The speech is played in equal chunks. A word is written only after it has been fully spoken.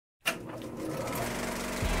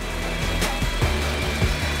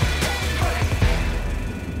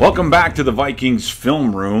Welcome back to the Vikings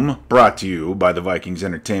Film Room, brought to you by the Vikings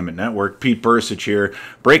Entertainment Network. Pete Bercich here,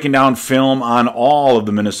 breaking down film on all of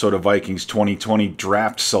the Minnesota Vikings 2020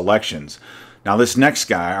 draft selections. Now this next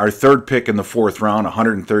guy, our third pick in the fourth round,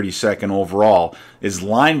 132nd overall, is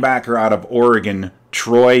linebacker out of Oregon,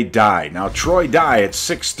 Troy Dye. Now Troy Dye at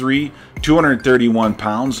 6'3", 231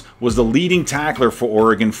 pounds, was the leading tackler for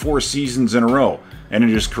Oregon 4 seasons in a row. Ended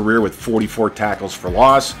his career with 44 tackles for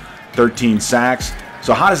loss, 13 sacks.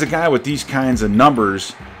 So how does a guy with these kinds of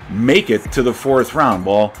numbers make it to the fourth round?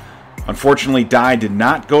 Well, unfortunately, Dye did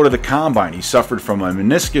not go to the combine. He suffered from a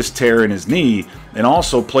meniscus tear in his knee and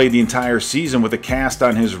also played the entire season with a cast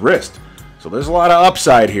on his wrist. So there's a lot of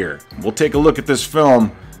upside here. We'll take a look at this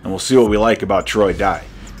film and we'll see what we like about Troy Dye.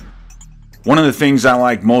 One of the things I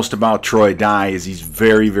like most about Troy Dye is he's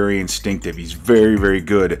very, very instinctive. He's very, very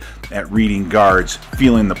good at reading guards,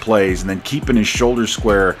 feeling the plays, and then keeping his shoulders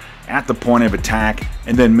square at the point of attack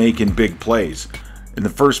and then making big plays. In the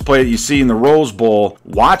first play that you see in the Rose Bowl,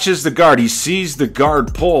 watches the guard. He sees the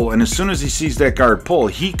guard pull, and as soon as he sees that guard pull,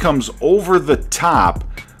 he comes over the top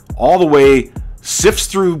all the way, sifts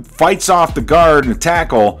through, fights off the guard and the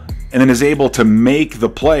tackle, and then is able to make the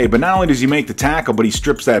play. But not only does he make the tackle, but he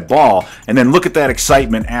strips that ball. And then look at that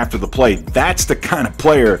excitement after the play. That's the kind of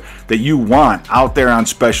player that you want out there on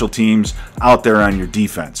special teams, out there on your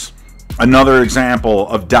defense. Another example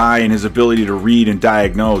of Dye and his ability to read and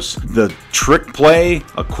diagnose. The trick play,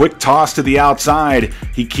 a quick toss to the outside.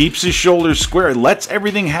 He keeps his shoulders square, lets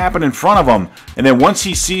everything happen in front of him. And then once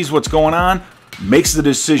he sees what's going on, makes the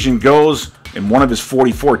decision, goes, and one of his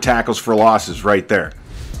 44 tackles for losses right there.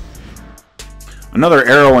 Another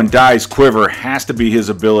arrow in Dye's quiver has to be his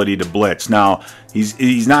ability to blitz. Now,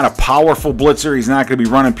 he's not a powerful blitzer. He's not going to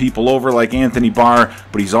be running people over like Anthony Barr,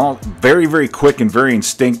 but he's all very, very quick and very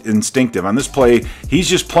instinctive. On this play, he's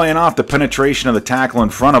just playing off the penetration of the tackle in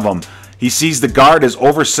front of him. He sees the guard is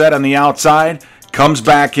overset on the outside, comes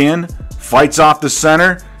back in, fights off the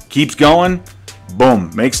center, keeps going,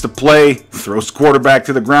 boom, makes the play, throws the quarterback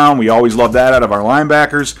to the ground. We always love that out of our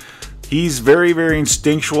linebackers. He's very, very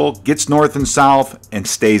instinctual, gets north and south, and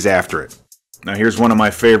stays after it. Now here's one of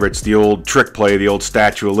my favorites, the old trick play, the old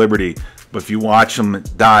Statue of Liberty. But if you watch him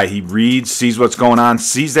die, he reads, sees what's going on,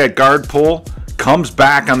 sees that guard pull, comes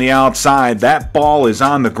back on the outside, that ball is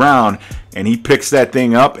on the ground, and he picks that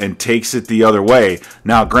thing up and takes it the other way.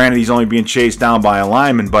 Now granted, he's only being chased down by a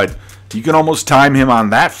lineman, but you can almost time him on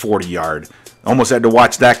that 40-yard. Almost had to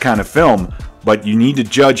watch that kind of film. But you need to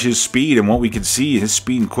judge his speed, and what we can see, his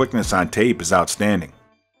speed and quickness on tape is outstanding.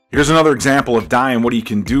 Here's another example of Dye and what he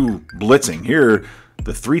can do blitzing. Here,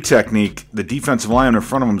 the 3 technique, the defensive lineman in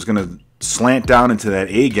front of him is going to slant down into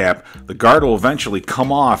that A gap. The guard will eventually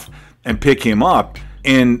come off and pick him up,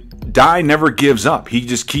 and Dye never gives up. He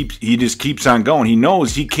just keeps on going. He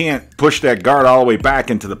knows he can't push that guard all the way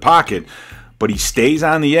back into the pocket, but he stays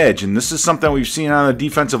on the edge, and this is something we've seen on the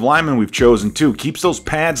defensive lineman we've chosen too. Keeps those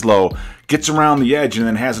pads low, gets around the edge, and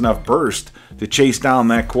then has enough burst to chase down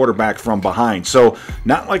that quarterback from behind. So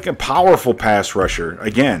not like a powerful pass rusher,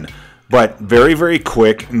 again, but very, very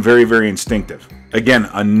quick and very, very instinctive. Again,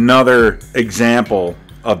 another example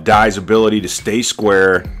of Dye's ability to stay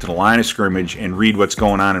square to the line of scrimmage and read what's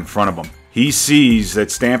going on in front of him. He sees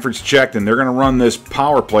that Stanford's checked, and they're going to run this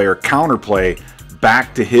power play or counter play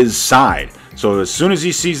back to his side. So as soon as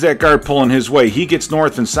he sees that guard pulling his way, he gets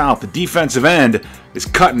north and south. The defensive end is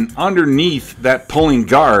cutting underneath that pulling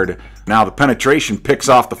guard. Now the penetration picks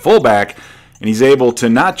off the fullback, and he's able to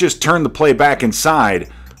not just turn the play back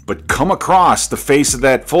inside, but come across the face of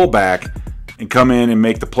that fullback and come in and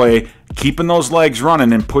make the play, keeping those legs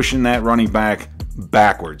running and pushing that running back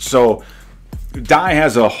backwards. So Dye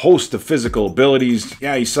has a host of physical abilities.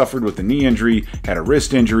 Yeah, he suffered with a knee injury, had a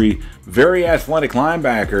wrist injury, very athletic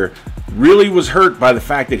linebacker. Really was hurt by the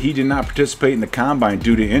fact that he did not participate in the combine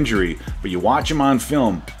due to injury. But you watch him on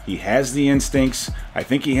film, he has the instincts. I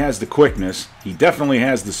think he has the quickness. He definitely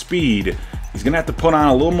has the speed. He's going to have to put on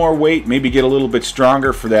a little more weight, maybe get a little bit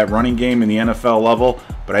stronger for that running game in the NFL level.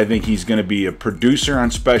 But I think he's going to be a producer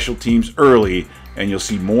on special teams early, and you'll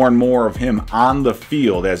see more and more of him on the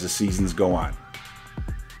field as the seasons go on.